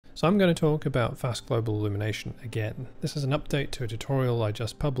So I'm going to talk about Fast Global Illumination again. This is an update to a tutorial I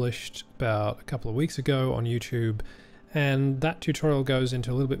just published about a couple of weeks ago on YouTube, and that tutorial goes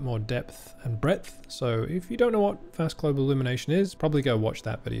into a little bit more depth and breadth. So if you don't know what Fast Global Illumination is, probably go watch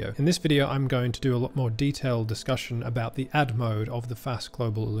that video. In this video, I'm going to do a lot more detailed discussion about the add mode of the Fast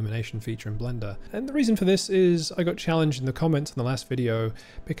Global Illumination feature in Blender. And the reason for this is I got challenged in the comments in the last video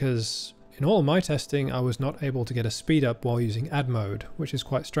because in all of my testing, I was not able to get a speed up while using add mode, which is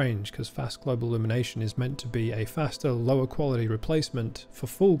quite strange because Fast Global Illumination is meant to be a faster, lower quality replacement for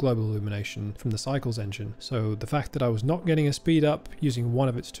full global illumination from the Cycles engine. So the fact that I was not getting a speed up using one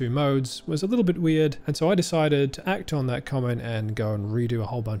of its two modes was a little bit weird, and so I decided to act on that comment and go and redo a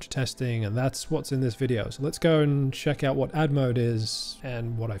whole bunch of testing, and that's what's in this video. So let's go and check out what add mode is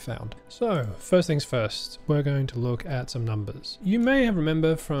and what I found. So first things first, we're going to look at some numbers. You may have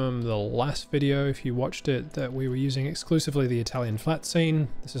remember from the last video, if you watched it, that we were using exclusively the Italian flat scene.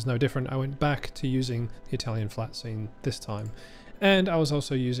 This is no different. I went back to using the Italian flat scene this time. And I was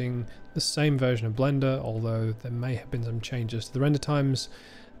also using the same version of Blender, although there may have been some changes to the render times,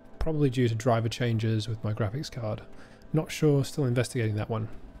 probably due to driver changes with my graphics card. Not sure, still investigating that one.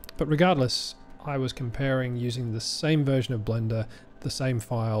 But regardless, I was comparing using the same version of Blender, the same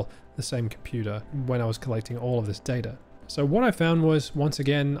file, the same computer, when I was collecting all of this data. So what I found was, once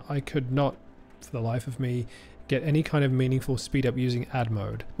again, I could not, for the life of me, get any kind of meaningful speed up using add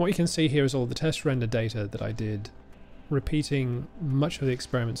mode. What you can see here is all the test render data that I did, repeating much of the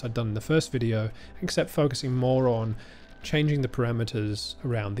experiments I'd done in the first video, except focusing more on changing the parameters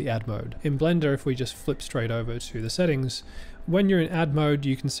around the add mode. In Blender, if we just flip straight over to the settings, when you're in add mode,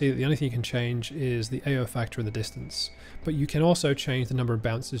 you can see that the only thing you can change is the AO factor and the distance, but you can also change the number of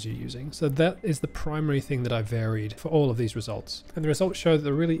bounces you're using. So that is the primary thing that I varied for all of these results. And the results show that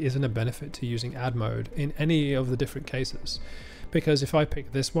there really isn't a benefit to using add mode in any of the different cases. Because if I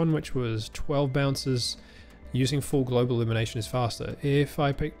pick this one, which was 12 bounces, using full global illumination is faster. If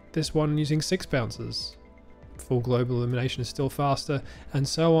I pick this one using 6 bounces, full global illumination is still faster, and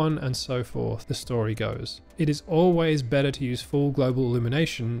so on and so forth, the story goes. It is always better to use full global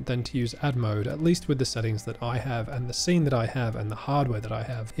illumination than to use add mode, at least with the settings that I have and the scene that I have and the hardware that I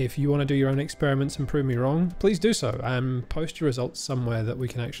have. If you want to do your own experiments and prove me wrong, please do so and post your results somewhere that we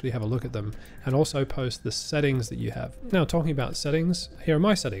can actually have a look at them, and also post the settings that you have. Now, talking about settings, here are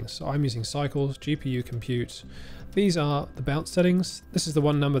my settings. So I'm using Cycles, GPU compute. These are the bounce settings. This is the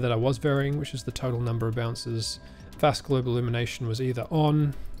one number that I was varying, which is the total number of bounces. Fast Global Illumination was either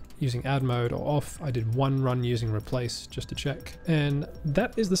on, using add mode, or off. I did one run using replace just to check. And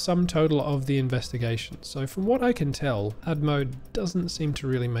that is the sum total of the investigation. So from what I can tell, add mode doesn't seem to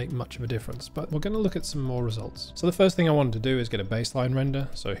really make much of a difference, but we're going to look at some more results. So the first thing I wanted to do is get a baseline render.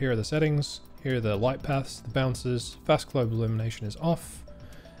 So here are the settings, here are the light paths, the bounces. Fast Global Illumination is off,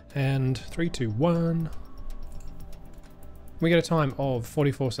 and 3, 2, 1. We get a time of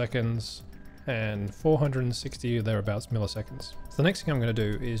 44 seconds and 460 or thereabouts milliseconds. So the next thing I'm going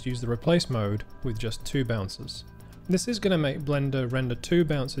to do is use the replace mode with just 2 bounces. This is going to make Blender render 2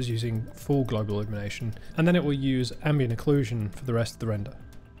 bounces using full global illumination, and then it will use ambient occlusion for the rest of the render.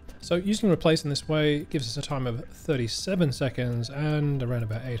 So using replace in this way gives us a time of 37 seconds and around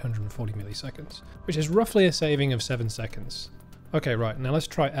about 840 milliseconds, which is roughly a saving of 7 seconds. Okay, right, now let's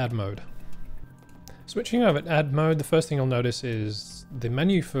try add mode. Switching over to add mode, the first thing you'll notice is the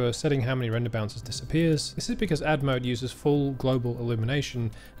menu for setting how many render bounces disappears. This is because add mode uses full global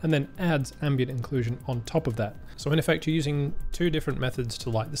illumination and then adds ambient occlusion on top of that. So in effect, you're using 2 different methods to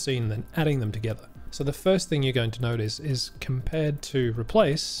light the scene, then adding them together. So the first thing you're going to notice is, compared to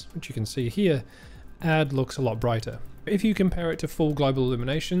replace, which you can see here, add looks a lot brighter. If you compare it to full global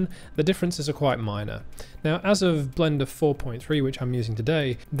illumination, the differences are quite minor. Now, as of Blender 4.3, which I'm using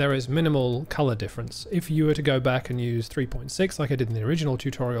today, there is minimal color difference. If you were to go back and use 3.6 like I did in the original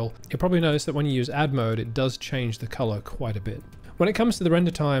tutorial, you'll probably notice that when you use add mode, it does change the color quite a bit. When it comes to the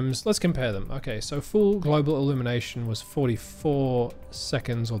render times, let's compare them. Okay, so full global illumination was 44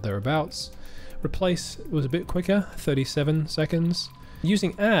 seconds or thereabouts. Replace was a bit quicker, 37 seconds.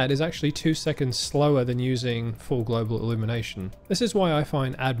 Using add is actually 2 seconds slower than using full global illumination. This is why I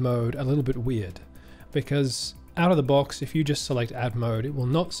find add mode a little bit weird, because out of the box, if you just select add mode, it will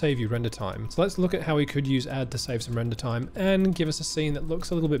not save you render time. So let's look at how we could use add to save some render time and give us a scene that looks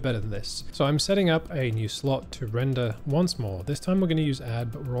a little bit better than this. So I'm setting up a new slot to render once more. This time we're going to use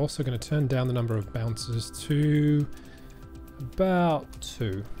add, but we're also going to turn down the number of bounces to about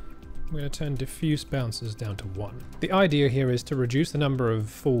 2. We're going to turn diffuse bounces down to 1. The idea here is to reduce the number of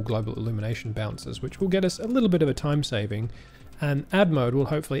full global illumination bounces, which will get us a little bit of a time saving, and add mode will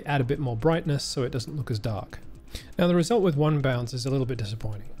hopefully add a bit more brightness so it doesn't look as dark. Now the result with 1 bounce is a little bit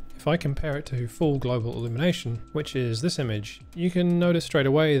disappointing. If I compare it to full global illumination, which is this image, you can notice straight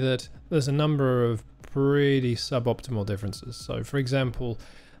away that there's a number of pretty suboptimal differences. So for example,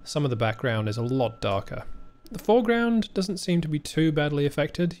 some of the background is a lot darker. The foreground doesn't seem to be too badly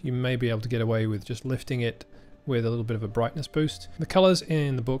affected. You may be able to get away with just lifting it with a little bit of a brightness boost. The colors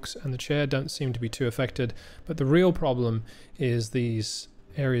in the books and the chair don't seem to be too affected, but the real problem is these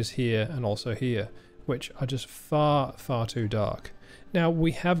areas here and also here, which are just far too dark. Now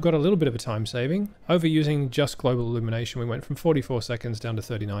we have got a little bit of a time saving. Over using just global illumination, we went from 44 seconds down to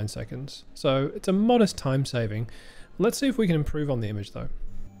 39 seconds. So it's a modest time saving. Let's see if we can improve on the image though.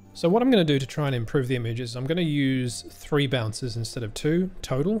 So what I'm going to do to try and improve the image is I'm going to use 3 bounces instead of 2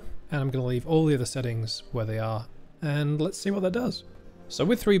 total, and I'm going to leave all the other settings where they are, and let's see what that does. So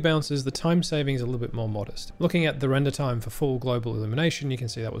with 3 bounces, the time saving is a little bit more modest. Looking at the render time for full global illumination, you can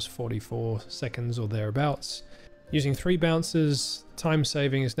see that was 44 seconds or thereabouts. Using 3 bounces, time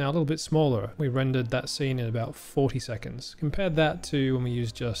saving is now a little bit smaller. We rendered that scene in about 40 seconds. Compared that to when we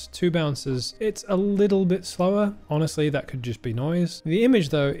used just 2 bounces, it's a little bit slower. Honestly, that could just be noise. The image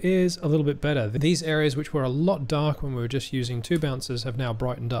though is a little bit better. These areas which were a lot dark when we were just using 2 bounces have now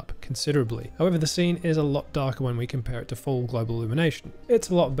brightened up considerably. However, the scene is a lot darker when we compare it to full global illumination. It's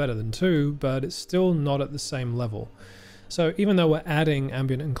a lot better than 2, but it's still not at the same level. So even though we're adding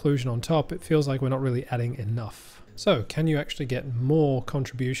ambient occlusion on top, it feels like we're not really adding enough. So can you actually get more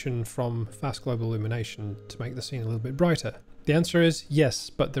contribution from fast global illumination to make the scene a little bit brighter? The answer is yes,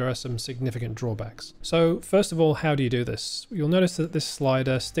 but there are some significant drawbacks. So first of all, how do you do this? You'll notice that this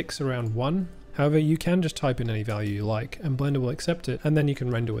slider sticks around 1. However, you can just type in any value you like and Blender will accept it, and then you can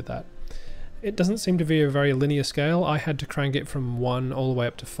render with that. It doesn't seem to be a very linear scale. I had to crank it from 1 all the way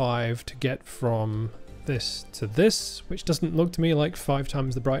up to 5 to get from this to this, which doesn't look to me like 5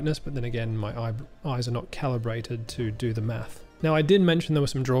 times the brightness, but then again my eyes are not calibrated to do the math. Now I did mention there were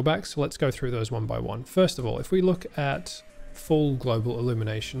some drawbacks, so let's go through those one by one. First of all, if we look at full global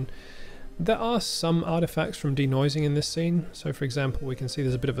illumination, there are some artifacts from denoising in this scene. So for example, we can see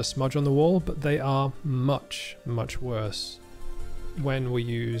there's a bit of a smudge on the wall, but they are much worse when we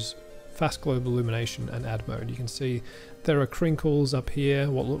use fast global illumination and add mode. You can see there are crinkles up here,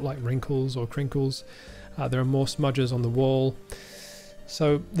 what look like wrinkles or crinkles. There are more smudges on the wall.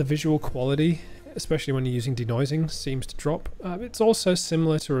 So the visual quality, especially when you're using denoising, seems to drop. It's also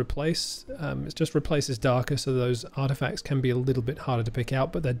similar to replace. It just replaces darker, so those artifacts can be a little bit harder to pick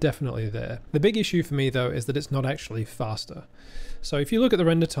out, but they're definitely there. The big issue for me though is that it's not actually faster. So if you look at the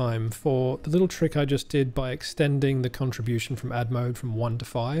render time for the little trick I just did by extending the contribution from add mode from 1 to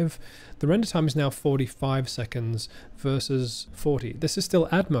 5, the render time is now 45 seconds versus 40. This is still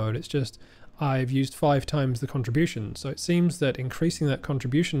add mode, it's just I've used 5 times the contribution. So it seems that increasing that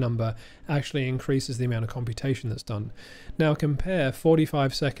contribution number actually increases the amount of computation that's done. Now compare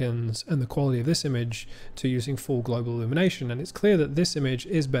 45 seconds and the quality of this image to using full global illumination, and it's clear that this image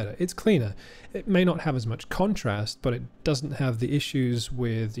is better. It's cleaner. It may not have as much contrast, but it doesn't have the issues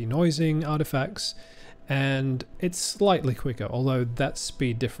with denoising artifacts, and it's slightly quicker, although that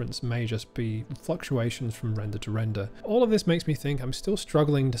speed difference may just be fluctuations from render to render. All of this makes me think I'm still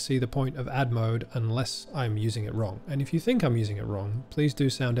struggling to see the point of add mode unless I'm using it wrong. And if you think I'm using it wrong, please do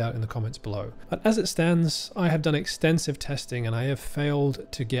sound out in the comments below. But as it stands, I have done extensive testing and I have failed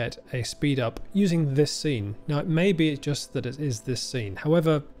to get a speed up using this scene. Now it may be just that it is this scene.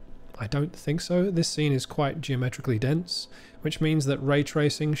 However, I don't think so. This scene is quite geometrically dense, which means that ray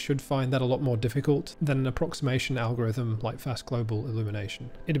tracing should find that a lot more difficult than an approximation algorithm like fast global illumination.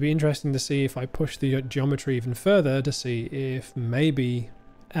 It'd be interesting to see if I push the geometry even further to see if maybe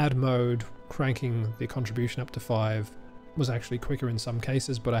add mode, cranking the contribution up to 5, was actually quicker in some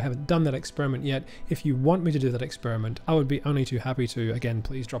cases, but I haven't done that experiment yet. If you want me to do that experiment, I would be only too happy to. Again,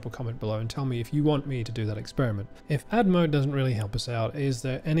 please drop a comment below and tell me if you want me to do that experiment. If add mode doesn't really help us out, is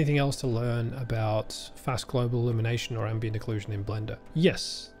there anything else to learn about fast global illumination or ambient occlusion in Blender?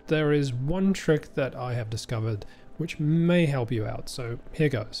 Yes, there is one trick that I have discovered which may help you out, so here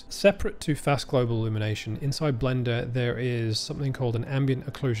goes. Separate to fast global illumination, inside Blender there is something called an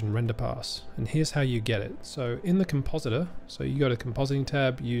ambient occlusion render pass, and here's how you get it. So in the compositor, so you go to compositing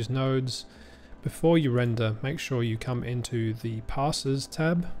tab, use nodes. Before you render, make sure you come into the passes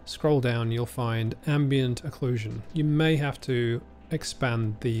tab, scroll down, you'll find ambient occlusion. You may have to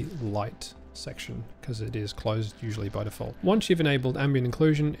expand the light section because it is closed usually by default. Once you've enabled ambient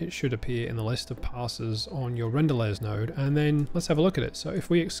occlusion, it should appear in the list of passes on your render layers node, and then let's have a look at it. So if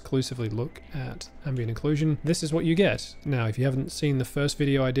we exclusively look at ambient occlusion, this is what you get. Now if you haven't seen the first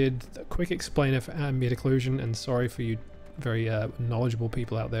video I did, a quick explainer for ambient occlusion, and sorry for you very knowledgeable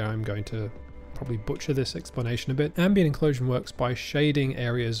people out there, I'm going to probably butcher this explanation a bit. Ambient occlusion works by shading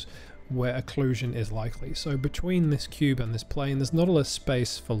areas where occlusion is likely. So between this cube and this plane, there's not a lot of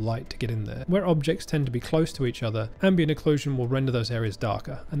space for light to get in there. Where objects tend to be close to each other, ambient occlusion will render those areas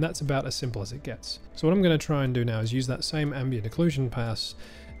darker, and that's about as simple as it gets. So what I'm going to try and do now is use that same ambient occlusion pass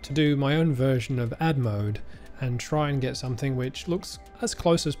to do my own version of add mode and try and get something which looks as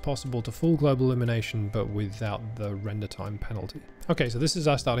close as possible to full global illumination, but without the render time penalty. Okay, so this is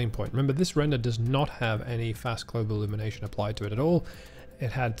our starting point. Remember, this render does not have any fast global illumination applied to it at all.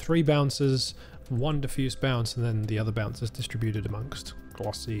 It had 3 bounces, 1 diffuse bounce, and then the other bounces distributed amongst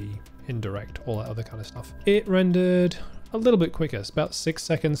glossy, indirect, all that other kind of stuff. It rendered a little bit quicker. It's about 6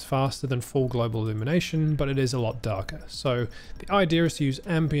 seconds faster than full global illumination, but it is a lot darker. So the idea is to use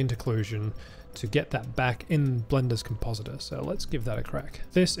ambient occlusion to get that back in Blender's compositor. So let's give that a crack.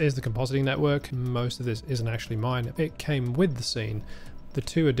 This is the compositing network. Most of this isn't actually mine. It came with the scene. The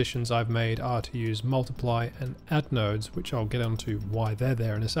 2 additions I've made are to use multiply and add nodes, which I'll get onto why they're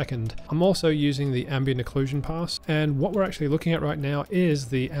there in a second. I'm also using the ambient occlusion pass, and what we're actually looking at right now is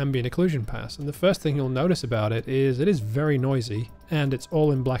the ambient occlusion pass. And the first thing you'll notice about it is very noisy, and it's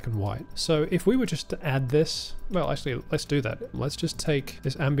all in black and white. So if we were just to add this, well, actually, let's do that. Let's just take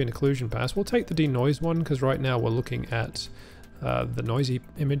this ambient occlusion pass. We'll take the denoise one, because right now we're looking at the noisy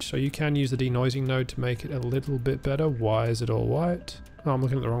image, so you can use the denoising node to make it a little bit better. Why is it all white? Oh, I'm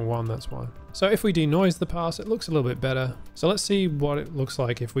looking at the wrong one, that's why. So if we denoise the pass, it looks a little bit better. So let's see what it looks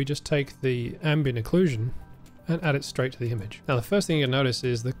like if we just take the ambient occlusion and add it straight to the image. Now the first thing you'll notice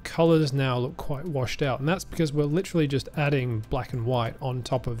is the colors now look quite washed out, and that's because we're literally just adding black and white on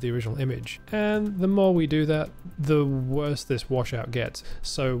top of the original image. And the more we do that, the worse this washout gets.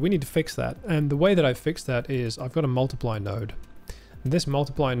 So we need to fix that. And the way that I fix that is I've got a multiply node. This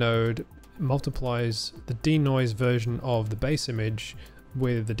multiply node multiplies the denoise version of the base image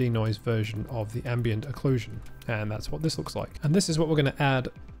with the denoise version of the ambient occlusion, and that's what this looks like. And this is what we're going to add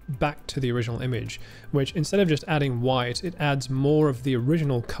back to the original image, which instead of just adding white, it adds more of the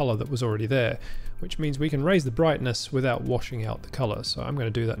original color that was already there, which means we can raise the brightness without washing out the color. So I'm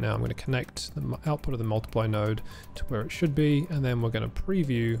going to do that now. I'm going to connect the output of the multiply node to where it should be, and then we're going to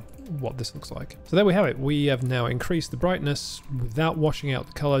preview what this looks like. So there we have it. We have now increased the brightness without washing out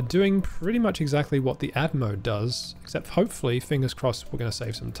the color, doing pretty much exactly what the add mode does, except hopefully, fingers crossed, we're going to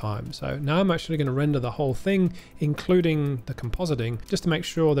save some time. So now I'm actually going to render the whole thing, including the compositing, just to make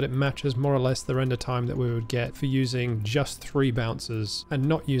sure that it matches more or less the render time that we would get for using just 3 bounces and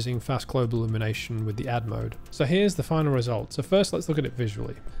not using fast global illumination with the add mode. So here's the final result. So first let's look at it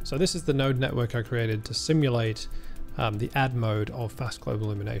visually. So this is the node network I created to simulate the add mode of fast global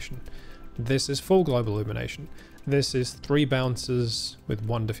illumination. This is full global illumination. This is 3 bounces with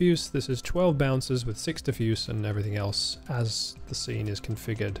 1 diffuse. This is 12 bounces with 6 diffuse, and everything else as the scene is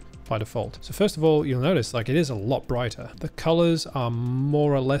configured by default. So first of all, you'll notice like it is a lot brighter. The colors are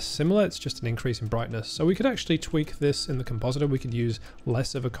more or less similar. It's just an increase in brightness. So we could actually tweak this in the compositor. We could use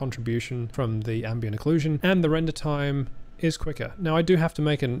less of a contribution from the ambient occlusion, and the render time is quicker. Now I do have to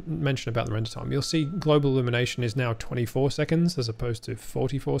make a mention about the render time. You'll see global illumination is now 24 seconds as opposed to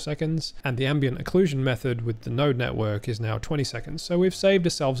 44 seconds, and the ambient occlusion method with the node network is now 20 seconds. So we've saved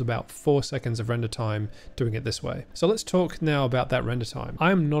ourselves about 4 seconds of render time doing it this way. So let's talk now about that render time.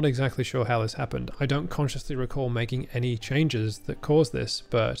 I am not exactly sure how this happened. I don't consciously recall making any changes that caused this,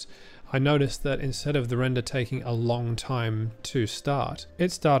 but I noticed that instead of the render taking a long time to start,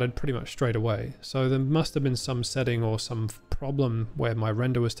 it started pretty much straight away. So there must have been some setting or some problem where my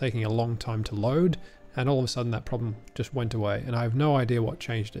render was taking a long time to load, and all of a sudden that problem just went away, and I have no idea what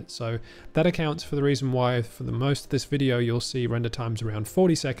changed it. So that accounts for the reason why for the most of this video you'll see render times around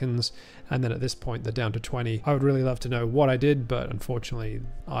 40 seconds, and then at this point they're down to 20. I would really love to know what I did, but unfortunately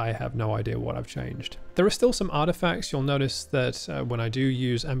I have no idea what I've changed. There are still some artifacts. You'll notice that when I do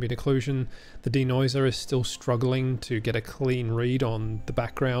use ambient occlusion, the denoiser is still struggling to get a clean read on the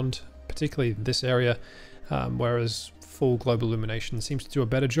background, particularly this area, whereas full global illumination seems to do a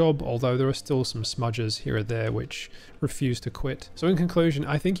better job, although there are still some smudges here or there which refuse to quit. So in conclusion,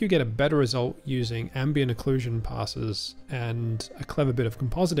 I think you get a better result using ambient occlusion passes and a clever bit of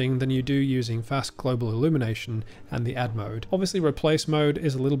compositing than you do using fast global illumination and the add mode. Obviously replace mode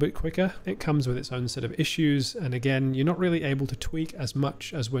is a little bit quicker. It comes with its own set of issues, and again, you're not really able to tweak as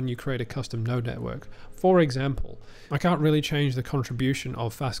much as when you create a custom node network. For example, I can't really change the contribution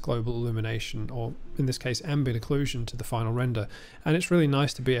of fast global illumination, or in this case ambient occlusion, to the final render, and it's really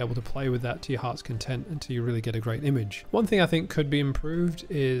nice to be able to play with that to your heart's content until you really get a great image. One thing I think could be improved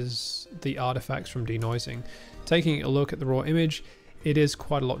is the artifacts from denoising. Taking a look at the raw image, it is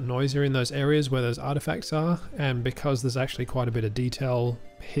quite a lot noisier in those areas where those artifacts are, and because there's actually quite a bit of detail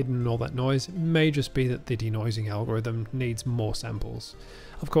hidden in all that noise, it may just be that the denoising algorithm needs more samples.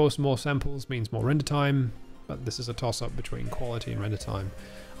 Of course, more samples means more render time, but this is a toss-up between quality and render time.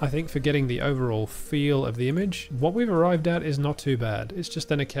 I think for getting the overall feel of the image, what we've arrived at is not too bad. It's just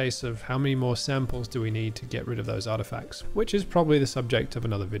then a case of how many more samples do we need to get rid of those artifacts, which is probably the subject of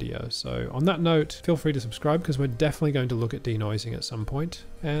another video. So on that note, feel free to subscribe because we're definitely going to look at denoising at some point,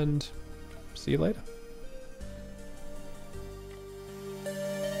 and see you later.